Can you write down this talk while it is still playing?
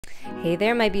Hey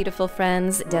there, my beautiful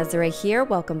friends. Desiree here.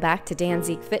 Welcome back to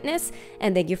Dansique Fitness,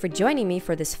 and thank you for joining me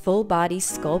for this full body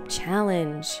sculpt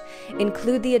challenge.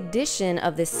 Include the addition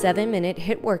of this 7-minute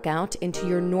HIIT workout into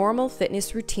your normal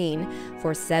fitness routine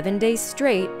for 7 days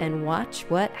straight and watch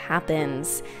what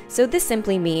happens. So this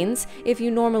simply means if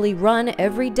you normally run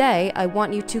every day, I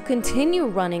want you to continue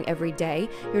running every day.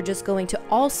 You're just going to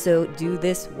also do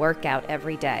this workout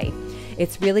every day.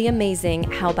 It's really amazing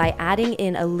how by adding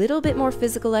in a little bit more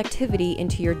physical activity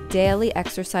into your daily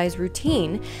exercise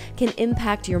routine can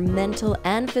impact your mental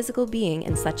and physical being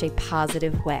in such a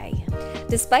positive way.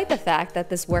 Despite the fact that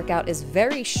this workout is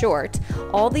very short,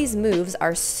 all these moves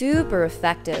are super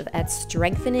effective at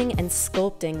strengthening and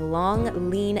sculpting long,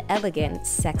 lean, elegant,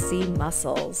 sexy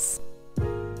muscles.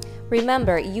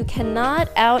 Remember, you cannot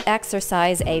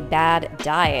out-exercise a bad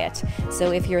diet.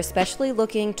 So if you're especially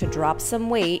looking to drop some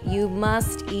weight, you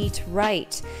must eat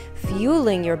right.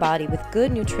 Fueling your body with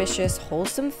good, nutritious,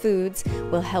 wholesome foods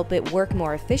will help it work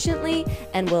more efficiently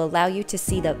and will allow you to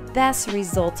see the best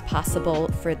results possible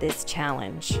for this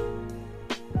challenge.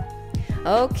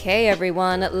 Okay,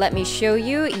 everyone, let me show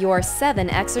you your 7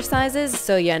 exercises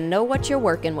so you know what you're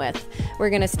working with. We're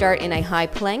gonna start in a high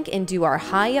plank and do our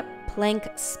high plank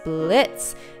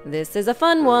splits. This is a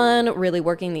fun one, really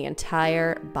working the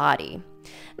entire body.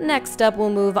 Next up, we'll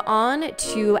move on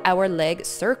to our leg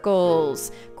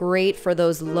circles. Great for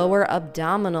those lower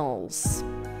abdominals.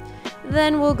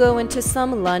 Then we'll go into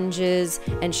some lunges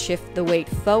and shift the weight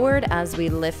forward as we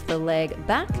lift the leg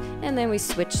back, and then we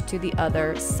switch to the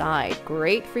other side.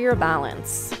 Great for your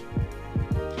balance.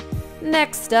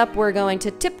 Next up, we're going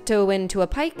to tiptoe into a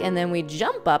pike, and then we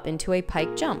jump up into a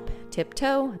pike jump.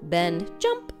 Tiptoe, bend,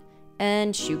 jump,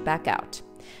 and shoot back out.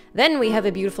 Then we have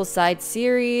a beautiful side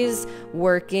series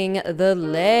working the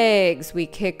legs. We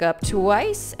kick up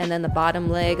twice, and then the bottom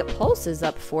leg pulses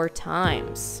up 4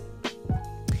 times.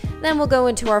 Then we'll go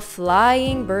into our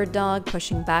flying bird dog,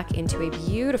 pushing back into a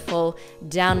beautiful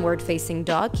downward facing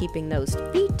dog, keeping those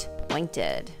feet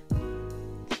pointed.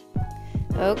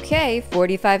 Okay,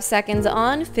 45 seconds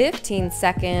on,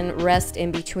 15-second rest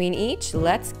in between each.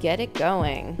 Let's get it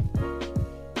going.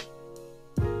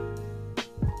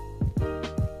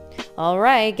 All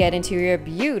right, get into your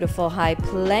beautiful high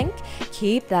plank.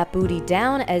 Keep that booty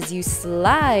down as you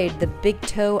slide the big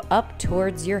toe up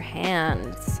towards your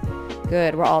hands.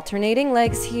 Good, we're alternating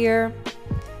legs here.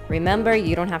 Remember,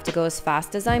 you don't have to go as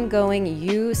fast as I'm going.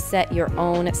 You set your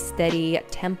own steady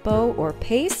tempo or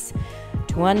pace.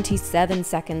 27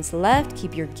 seconds left.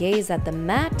 Keep your gaze at the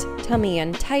mat. Tummy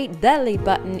in tight, belly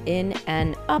button in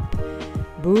and up.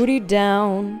 Booty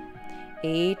down.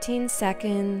 18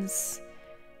 seconds.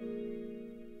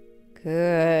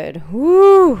 Good.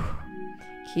 Woo!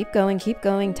 Keep going,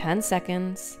 10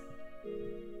 seconds.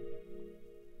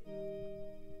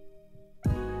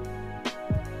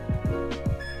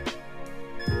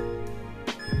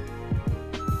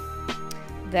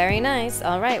 Very nice.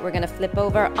 All right, we're gonna flip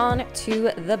over on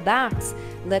to the backs.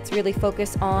 Let's really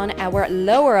focus on our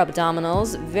lower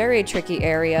abdominals. Very tricky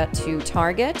area to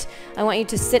target. I want you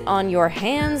to sit on your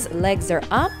hands, legs are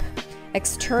up.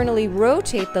 Externally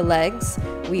rotate the legs.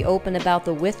 We open about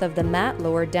the width of the mat,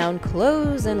 lower down,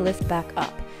 close, and lift back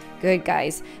up. Good,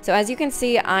 guys. So as you can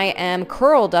see, I am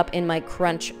curled up in my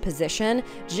crunch position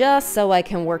just so I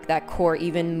can work that core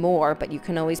even more, but you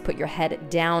can always put your head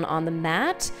down on the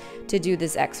mat to do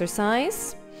this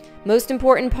exercise. Most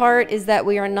important part is that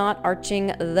we are not arching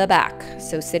the back.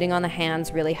 So sitting on the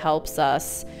hands really helps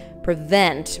us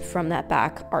prevent from that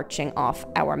back arching off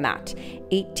our mat.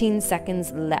 18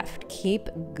 seconds left. Keep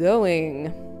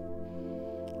going.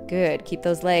 Good. Keep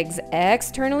those legs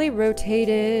externally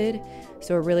rotated.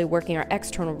 So we're really working our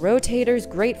external rotators.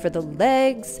 Great for the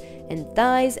legs and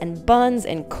thighs and buns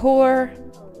and core.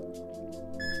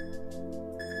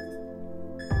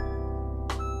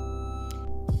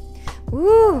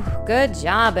 Woo, good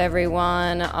job,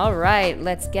 everyone. All right,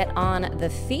 let's get on the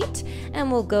feet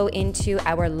and we'll go into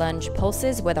our lunge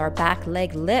pulses with our back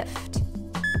leg lift.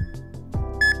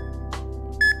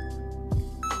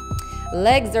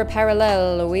 Legs are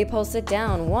parallel. We pulse it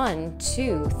down. 1,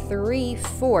 2, 3,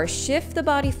 4. Shift the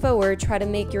body forward. Try to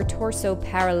make your torso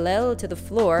parallel to the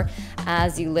floor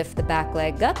as you lift the back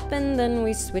leg up, and then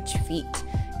we switch feet.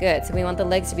 Good, so we want the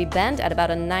legs to be bent at about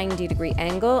a 90-degree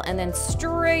angle, and then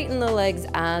straighten the legs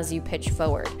as you pitch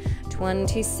forward.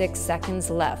 26 seconds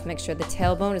left. Make sure the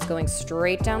tailbone is going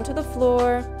straight down to the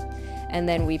floor, and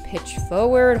then we pitch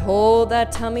forward. Hold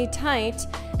that tummy tight,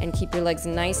 and keep your legs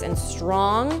nice and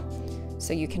strong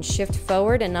so you can shift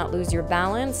forward and not lose your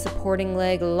balance. Supporting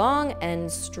leg long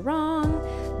and strong.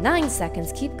 9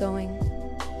 seconds, keep going.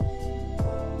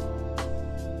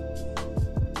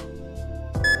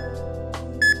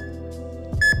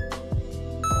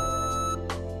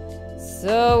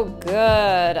 So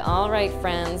good. All right,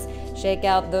 friends, shake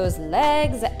out those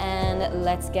legs and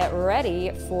let's get ready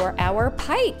for our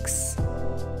pikes.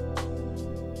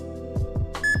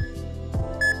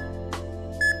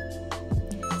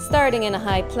 Starting in a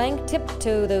high plank,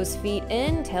 tiptoe those feet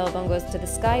in, tailbone goes to the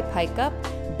sky, pike up,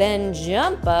 then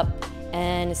jump up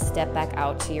and step back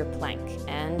out to your plank.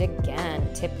 And again,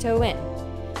 tiptoe in,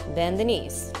 bend the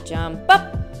knees, jump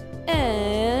up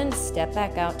and step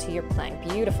back out to your plank.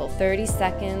 Beautiful. 30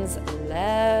 seconds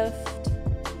left.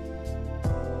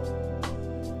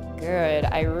 Good.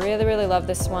 I really, really love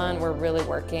this one. We're really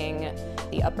working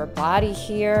the upper body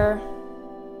here.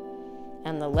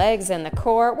 And the legs and the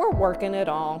core, we're working it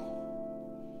all.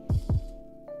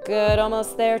 Good,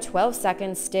 almost there. 12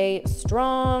 seconds. Stay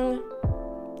strong.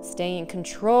 Stay in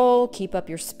control. Keep up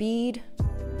your speed.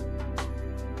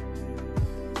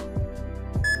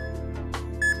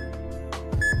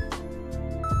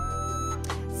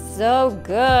 So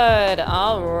good.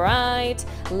 All right.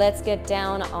 Let's get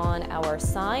down on our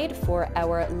side for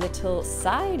our little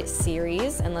side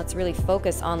series. And let's really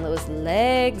focus on those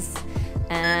legs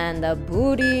and the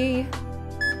booty.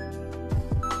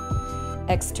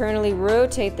 Externally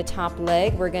rotate the top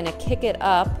leg. We're gonna kick it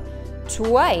up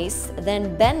twice,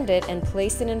 then bend it and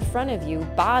place it in front of you.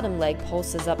 Bottom leg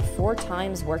pulses up 4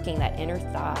 times, working that inner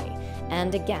thigh.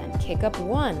 And again, kick up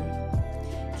 1,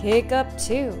 kick up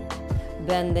 2,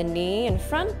 bend the knee in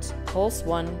front, pulse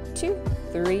 1, 2,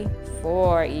 3,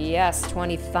 4. Yes,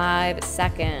 25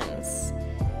 seconds.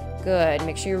 Good.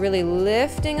 Make sure you're really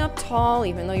lifting up tall,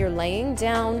 even though you're laying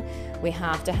down. We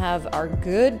have to have our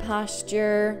good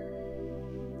posture.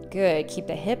 Good. Keep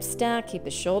the hips stacked, keep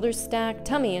the shoulders stacked.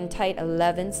 Tummy in tight,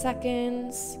 11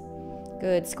 seconds.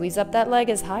 Good. Squeeze up that leg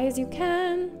as high as you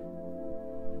can.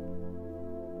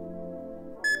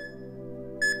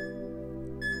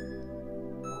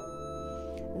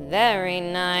 Very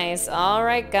nice. All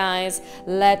right, guys.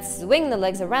 Let's swing the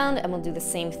legs around and we'll do the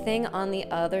same thing on the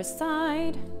other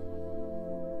side.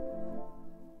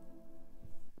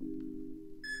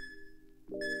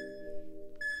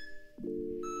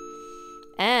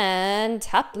 And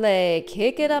top leg,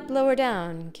 kick it up, lower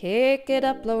down, kick it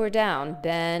up, lower down,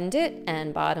 bend it,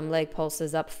 and bottom leg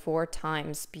pulses up 4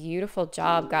 times. Beautiful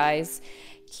job, guys.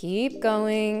 Keep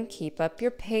going, keep up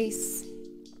your pace.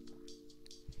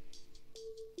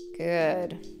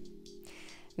 Good.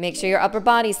 Make sure your upper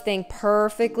body's staying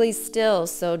perfectly still,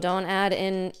 so don't add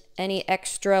in any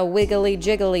extra wiggly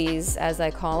jigglies, as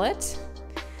I call it.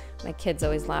 My kids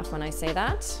always laugh when I say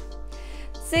that.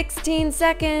 16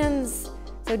 seconds.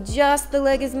 So just the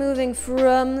leg is moving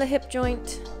from the hip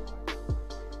joint.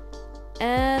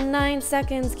 And 9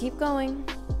 seconds, keep going.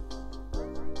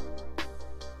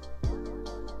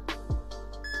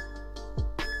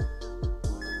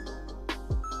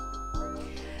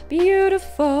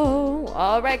 Beautiful.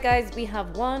 All right, guys, we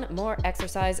have one more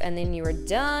exercise and then you are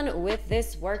done with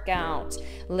this workout.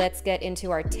 Let's get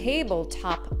into our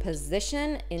tabletop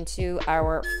position, into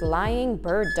our flying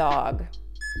bird dog.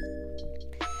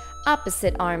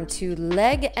 Opposite arm to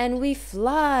leg and we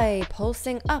fly,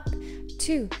 pulsing up,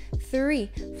 2,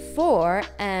 3, 4,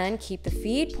 and keep the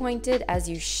feet pointed as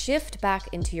you shift back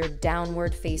into your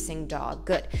downward facing dog.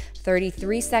 Good.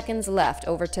 33 seconds left.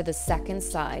 Over to the second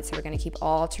side. So we're going to keep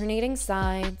alternating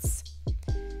sides.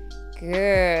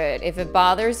 Good. If it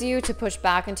bothers you to push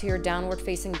back into your downward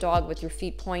facing dog with your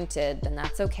feet pointed, then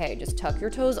that's okay. Just tuck your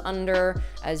toes under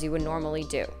as you would normally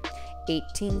do.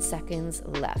 18 seconds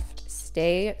left.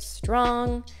 Stay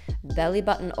strong. Belly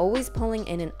button always pulling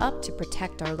in and up to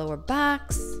protect our lower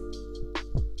backs.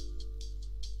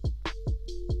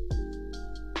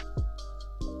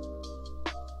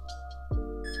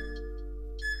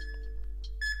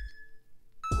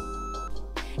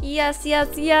 Yes,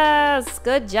 yes, yes.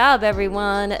 Good job,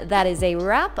 everyone. That is a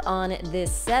wrap on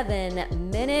this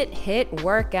 7-minute HIIT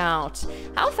workout.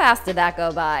 How fast did that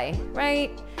go by,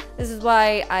 right? This is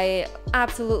why I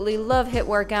absolutely love HIIT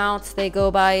workouts. They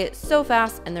go by so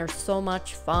fast and they're so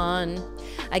much fun.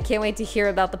 I can't wait to hear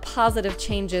about the positive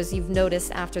changes you've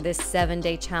noticed after this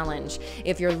 7-day challenge.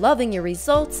 If you're loving your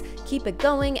results, keep it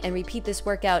going and repeat this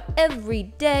workout every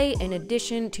day in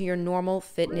addition to your normal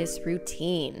fitness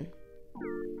routine.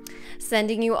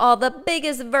 Sending you all the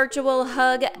biggest virtual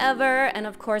hug ever, and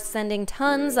of course sending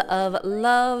tons of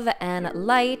love and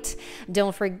light.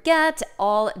 Don't forget,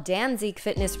 all Dansique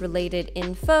fitness related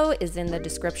info is in the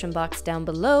description box down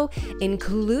below,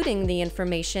 including the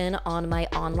information on my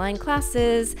online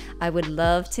classes. I would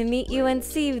love to meet you and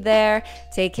see you there.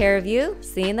 Take care of you.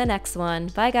 See you in the next one.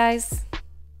 Bye, guys.